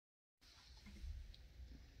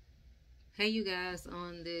Hey, you guys,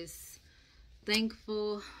 on this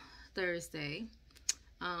thankful Thursday,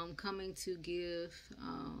 coming to give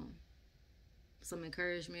some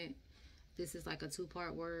encouragement. This is like a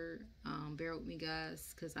two-part word. Bear with me,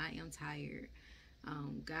 guys, because I am tired.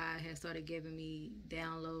 God has started giving me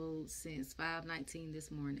downloads since 5:19 this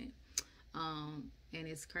morning. And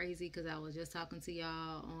it's crazy because I was just talking to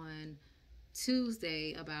y'all on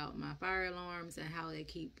Tuesday about my fire alarms and how they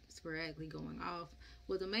keep sporadically going off.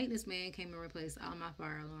 Well, the maintenance man came and replaced all my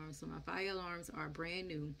fire alarms. So my fire alarms are brand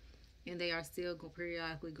new and they are still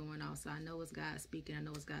periodically going off. So I know it's God speaking. I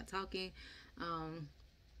know it's God talking.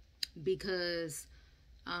 Because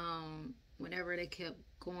whenever they kept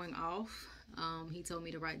going off, he told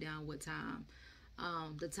me to write down what time.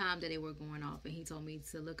 The time that they were going off, and he told me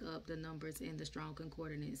to look up the numbers in the strong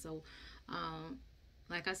concordance. So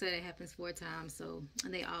like I said, it happens 4 times, so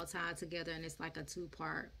and they all tie together, and it's like a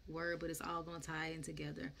two-part word, but it's all gonna tie in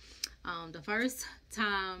together. The first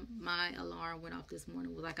time my alarm went off this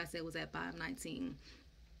morning was, like I said, was at 5:19.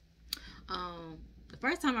 The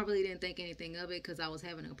first time I really didn't think anything of it because I was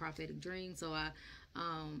having a prophetic dream, so I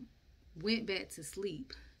went back to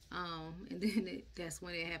sleep. And then that's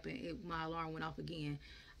when it happened. My alarm went off again.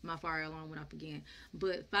 My fire alarm went off again.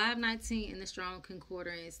 But 5:19 in the strong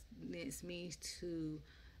concordance means to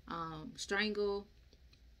strangle,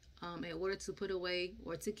 in order to put away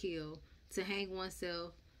or to kill, to hang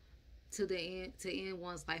oneself to the end, to end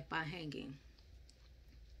one's life by hanging.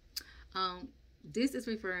 This is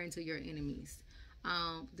referring to your enemies.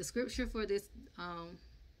 The scripture for this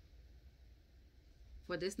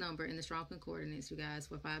number in the strong concordance, you guys,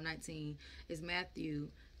 for 5:19 is Matthew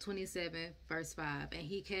 27 verse 5. And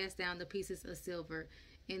he cast down the pieces of silver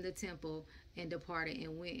in the temple and departed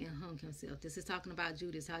and went and hung himself. This is talking about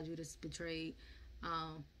Judas, how Judas betrayed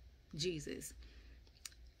Jesus.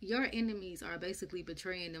 Your enemies are basically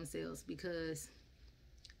betraying themselves because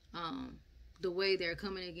the way they're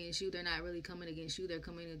coming against you, they're not really coming against you. They're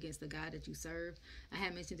coming against the God that you serve. I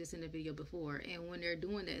had mentioned this in the video before. And when they're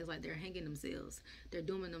doing that, it's like they're hanging themselves. They're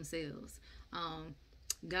dooming themselves.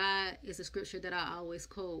 God is a scripture that I always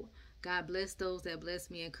quote. God bless those that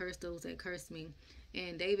bless me and curse those that curse me.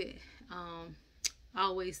 And David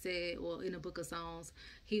always said, well, in the book of Psalms,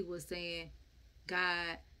 he was saying,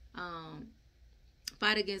 God,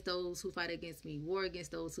 fight against those who fight against me. War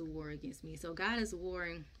against those who war against me. So God is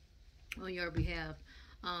warring on your behalf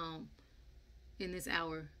in this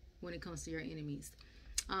hour when it comes to your enemies.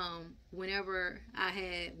 Whenever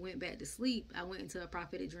I went back to sleep, I went into a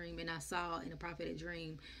prophetic dream, and I saw in a prophetic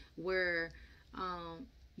dream where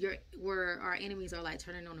our enemies are like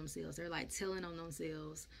turning on themselves. They're like telling on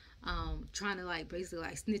themselves, trying to like basically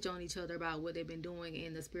like snitch on each other about what they've been doing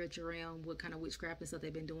in the spiritual realm, what kind of witchcraft and stuff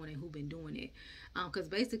they've been doing, and who been doing it. Because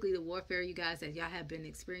basically the warfare, you guys, that y'all have been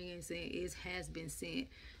experiencing has been sent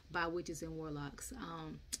by witches and warlocks.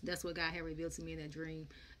 That's what God had revealed to me in that dream.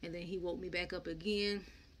 And then he woke me back up again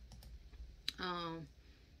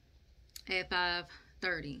at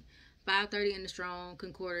 5:30. 5:30 in the strong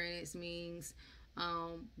concordance means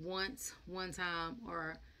once, one time,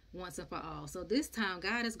 or once and for all. So this time,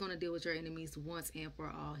 God is going to deal with your enemies once and for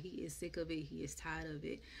all. He is sick of it. He is tired of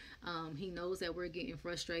it. He knows that we're getting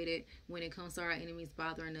frustrated when it comes to our enemies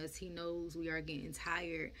bothering us. He knows we are getting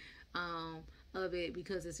tired of it,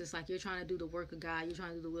 because it's just like you're trying to do the work of God, you're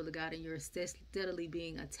trying to do the will of God, and you're steadily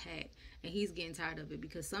being attacked. And he's getting tired of it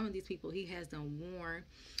because some of these people he has done warned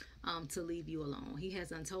to leave you alone. He has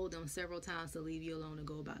done told them several times to leave you alone and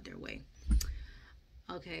go about their way.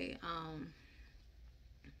 Okay,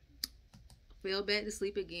 fell back to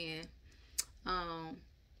sleep again.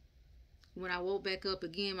 When I woke back up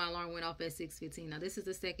again, my alarm went off at 6:15. Now this is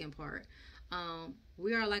the second part.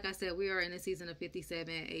 We are, like I said, we are in the season of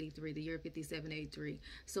 5783, the year 5783.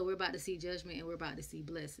 So we're about to see judgment and we're about to see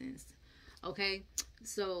blessings. Okay,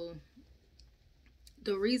 so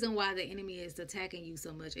the reason why the enemy is attacking you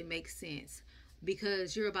so much, it makes sense,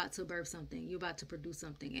 because you're about to birth something, you're about to produce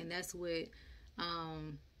something, and that's what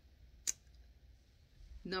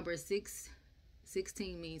number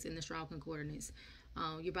 616 means in the strong concordance.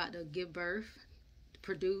 You're about to give birth,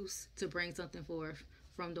 produce, to bring something forth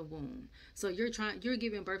from the womb. So you're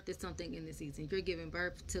giving birth to something in this season. You're giving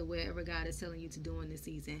birth to whatever God is telling you to do in this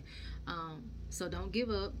season. So don't give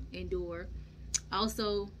up, endure.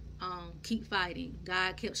 Also, keep fighting.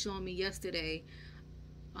 God kept showing me yesterday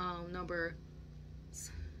the number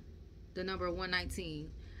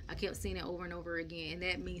 119. I kept seeing it over and over again, and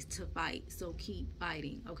that means to fight. So keep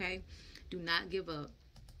fighting, okay? Do not give up.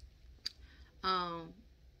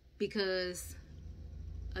 Because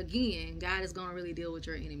again, God is going to really deal with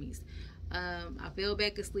your enemies. I fell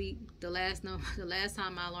back asleep. The last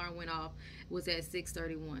time my alarm went off was at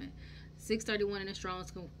 6:31. 6:31 in the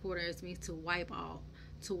Strong's Concordance means to wipe off,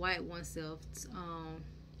 to wipe oneself,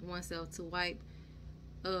 to wipe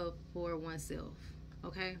up for oneself.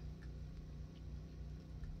 Okay.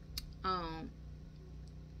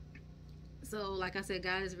 So like I said,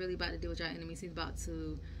 God is really about to deal with your enemies. He's about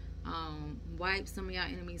to wipe some of your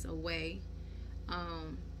enemies away,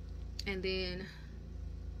 and then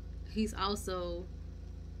He's also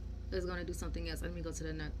is going to do something else. Let me go to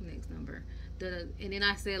the next number. And then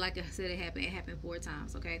I said, like I said, it happened 4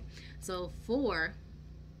 times. Okay, so 4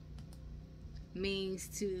 means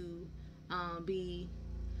to be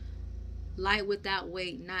light without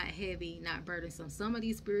weight, not heavy, not burdensome. Some of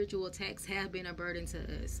these spiritual attacks have been a burden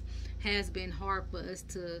to us, has been hard for us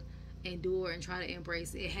to endure and try to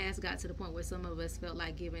embrace. It has got to the point where some of us felt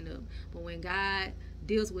like giving up, but when God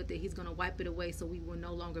deals with it, He's going to wipe it away, so we will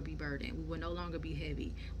no longer be burdened, we will no longer be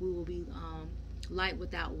heavy, we will be light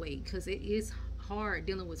without weight, because it is hard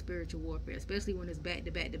dealing with spiritual warfare, especially when it's back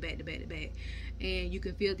to back to back to back to back, and you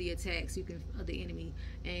can feel the attacks, you can the enemy,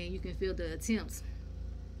 and you can feel the attempts.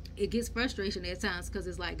 It gets frustration at times, because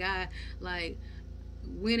it's like, God, like,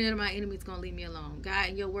 when are my enemies going to leave me alone? God,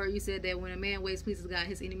 in your word, you said that when a man waits peace with God,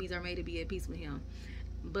 his enemies are made to be at peace with him.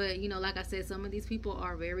 But, you know, like I said, some of these people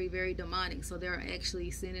are very, very demonic. So they're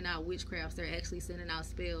actually sending out witchcrafts. They're actually sending out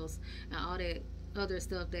spells and all that other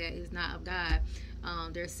stuff that is not of God.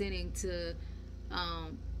 They're sending to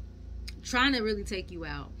trying to really take you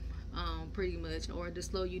out, pretty much, or to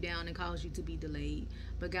slow you down and cause you to be delayed.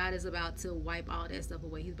 But God is about to wipe all that stuff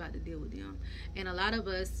away. He's about to deal with them. And a lot of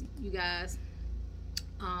us, you guys,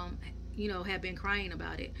 you know, have been crying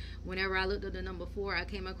about it. Whenever I looked at the number 4, I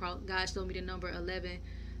came across, God showed me the number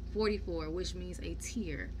 1144, which means a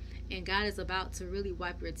tear. And God is about to really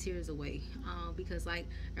wipe your tears away, because like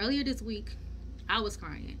earlier this week, I was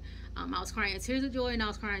crying. I was crying tears of joy, and I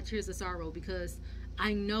was crying tears of sorrow, because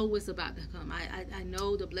I know what's about to come. I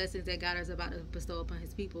know the blessings that God is about to bestow upon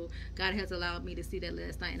His people. God has allowed me to see that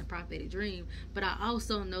last night in a prophetic dream. But I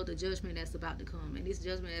also know the judgment that's about to come. And this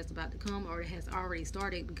judgment that's about to come, or it has already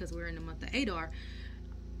started, because we're in the month of Adar,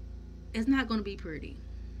 it's not going to be pretty.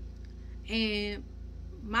 And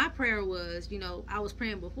my prayer was, you know, I was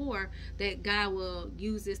praying before that God will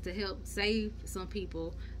use this to help save some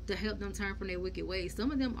people, to help them turn from their wicked ways.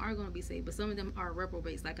 Some of them are going to be saved, but some of them are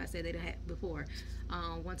reprobates, like I said they had before.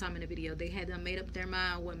 One time in the video, they had them made up their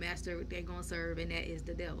mind what master they're going to serve, and that is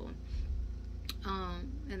the devil.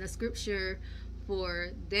 And the scripture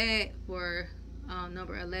for that, for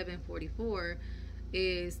number 1144,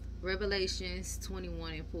 is Revelations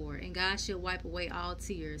 21:4. And God shall wipe away all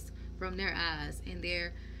tears from their eyes, and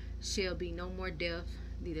there shall be no more death,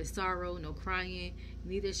 neither sorrow, no crying,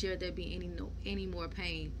 neither shall there be any more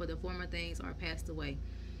pain, for the former things are passed away.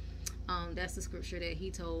 That's the scripture that He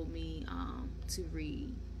told me to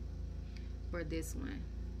read for this one.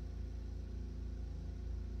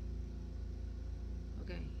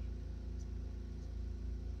 Okay.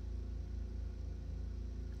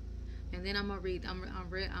 And then I'm gonna read.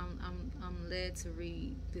 I'm led to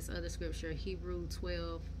read this other scripture, Hebrews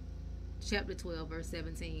 12. Chapter 12, verse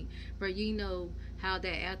 17. For ye know how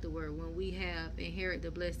that afterward, when we have inherited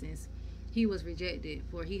the blessings, he was rejected,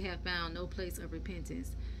 for he had found no place of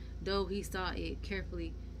repentance, though he sought it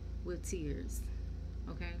carefully with tears.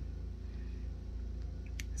 Okay.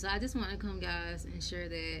 So I just want to come, guys, and share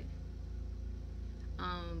that,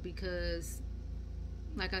 because,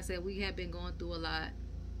 like I said, we have been going through a lot,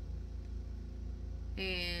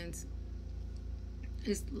 and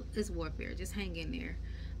it's warfare. Just hang in there.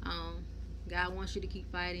 God wants you to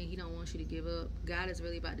keep fighting. He don't want you to give up. God is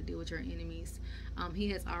really about to deal with your enemies. He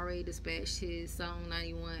has already dispatched His Psalm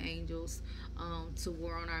 91 angels to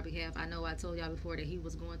war on our behalf. I know I told y'all before that He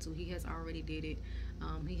was going to. He has already did it.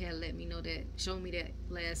 He had let me know that, showed me that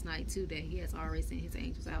last night too, that He has already sent His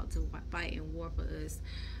angels out to fight and war for us.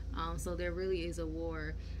 So there really is a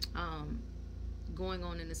war going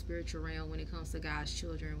on in the spiritual realm when it comes to God's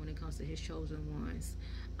children, when it comes to His chosen ones.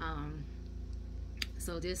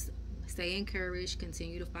 So just stay encouraged,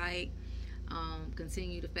 continue to fight,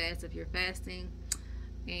 continue to fast if you're fasting,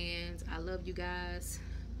 and I love you guys.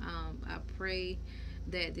 I pray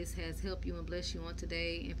that this has helped you and blessed you on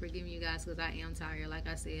today, and forgive me, you guys, because I am tired. Like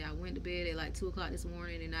I said, I went to bed at like 2 o'clock this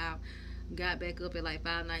morning, and I got back up at like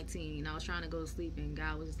 5:19. I was trying to go to sleep, and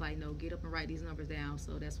God was just like, no, get up and write these numbers down.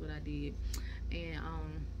 So that's what I did, and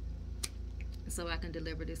so I can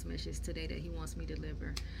deliver this message today that He wants me to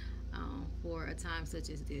deliver for a time such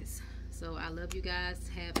as this. So I love you guys.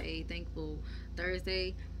 Have a thankful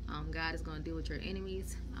Thursday. God is going to deal with your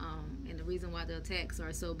enemies. And the reason why the attacks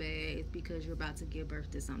are so bad is because you're about to give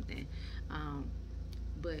birth to something.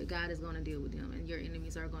 But God is going to deal with them, and your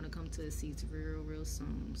enemies are going to come to a cease real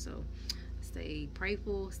soon. So stay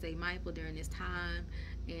prayerful, stay mindful during this time,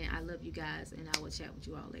 and I love you guys, and I will chat with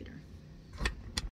you all later.